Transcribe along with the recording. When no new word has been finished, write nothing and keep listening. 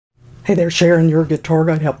Hey there, Sharon, your guitar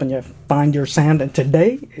guide, helping you find your sound, and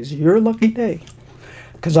today is your lucky day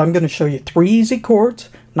because I'm going to show you 3 easy chords,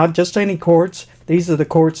 not just any chords. These are the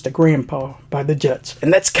chords to Grandpa by the Judds,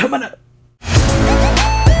 and that's coming up.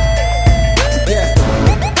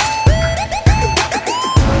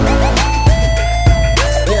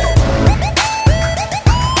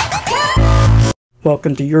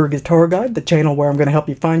 Welcome to Your Guitar Guide, the channel where I'm going to help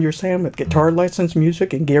you find your sound with guitar lessons,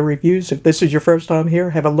 music, and gear reviews. If this is your first time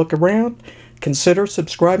here, have a look around. Consider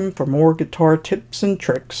subscribing for more guitar tips and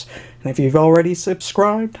tricks. And if you've already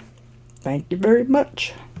subscribed, thank you very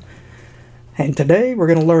much. And today we're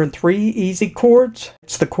going to learn 3 easy chords.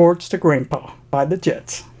 It's the chords to Grandpa by the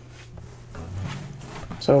Judds.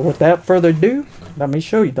 So without further ado, let me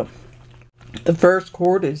show you them. The first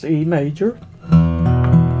chord is E major.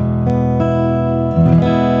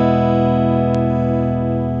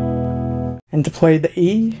 And to play the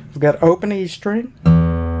E, we've got open E string.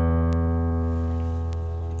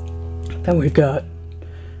 Then we've got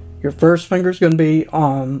your first finger is going to be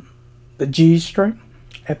on the G string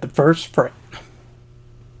at the 1st fret.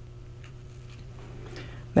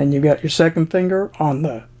 Then you've got your second finger on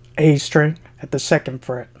the A string at the 2nd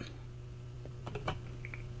fret.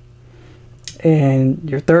 And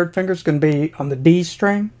your third finger is going to be on the D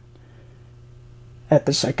string at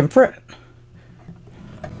the 2nd fret.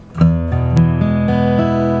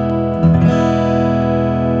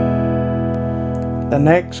 The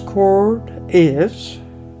next chord is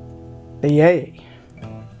the A.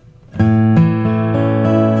 And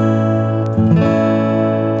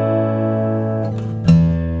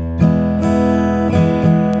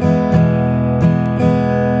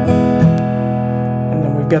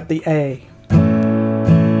then we've got the A.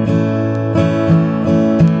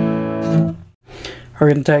 We're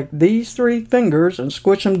going to take these 3 fingers and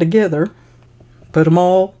squish them together, put them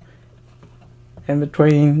all in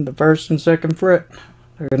between the 1st and 2nd fret.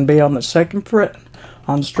 They're going to be on the 2nd fret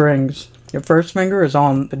on strings. Your first finger is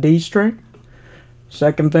on the D string,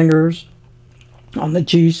 second finger's on the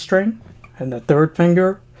G string, and the third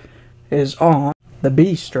finger is on the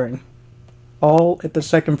B string, all at the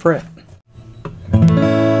 2nd fret.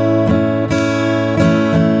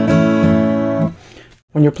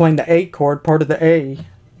 When you're playing the A chord, part of the A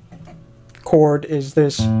chord is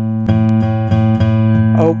this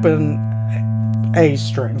open A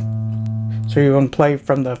string. So you're going to play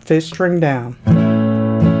from the 5th string down.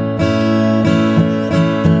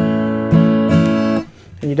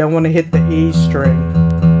 And you don't want to hit the E string.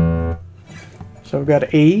 So we've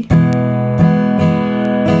got E.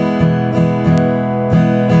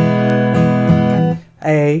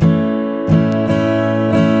 A.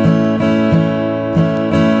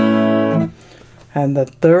 And the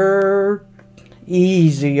third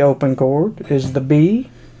easy open chord is the B.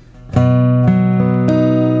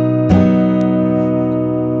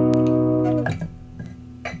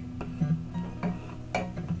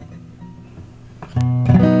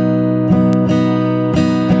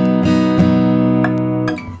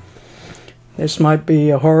 This might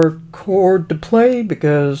be a hard chord to play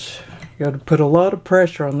because you got to put a lot of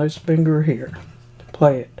pressure on this finger here to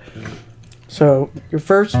play it. So your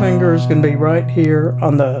first finger is going to be right here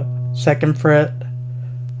on the 2nd fret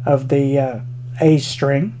of the A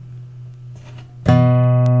string.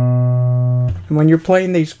 And when you're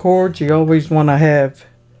playing these chords, you always want to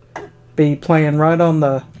be playing right on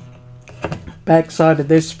the back side of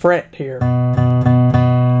this fret here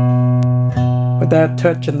without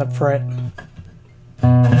touching the fret.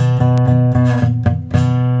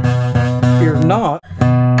 If you're not,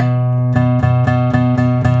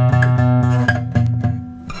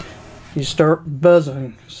 you start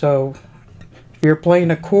buzzing. So if you're playing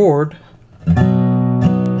a chord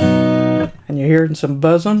and you're hearing some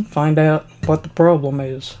buzzing, find out what the problem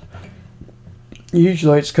is.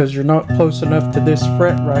 Usually it's because you're not close enough to this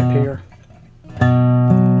fret right here.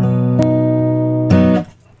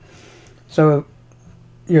 So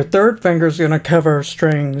your third finger is going to cover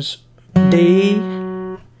strings D,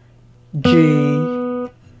 G,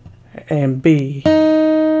 and B.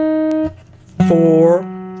 4,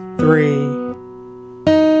 3,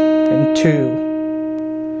 and 2.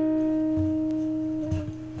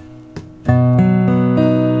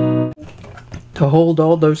 To hold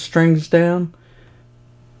all those strings down,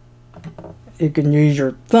 you can use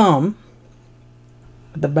your thumb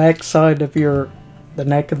at the back side of the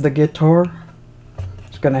neck of the guitar.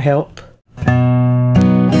 It's going to help. You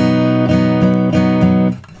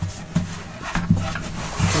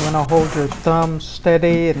want to hold your thumb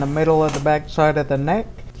steady in the middle of the back side of the neck.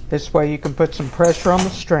 This way you can put some pressure on the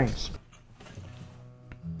strings.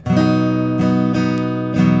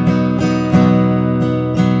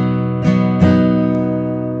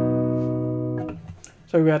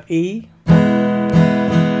 So we got E,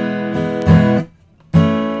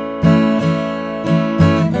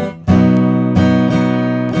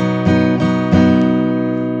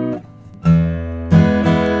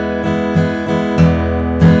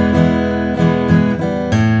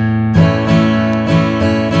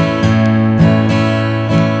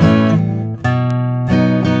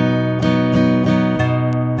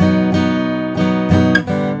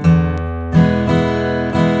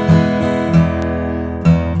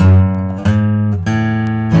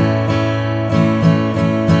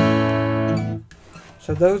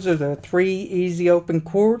 So those are the 3 easy open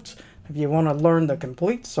chords. If you want to learn the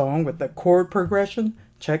complete song with the chord progression,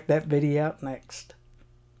 check that video out next.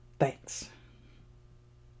 Thanks.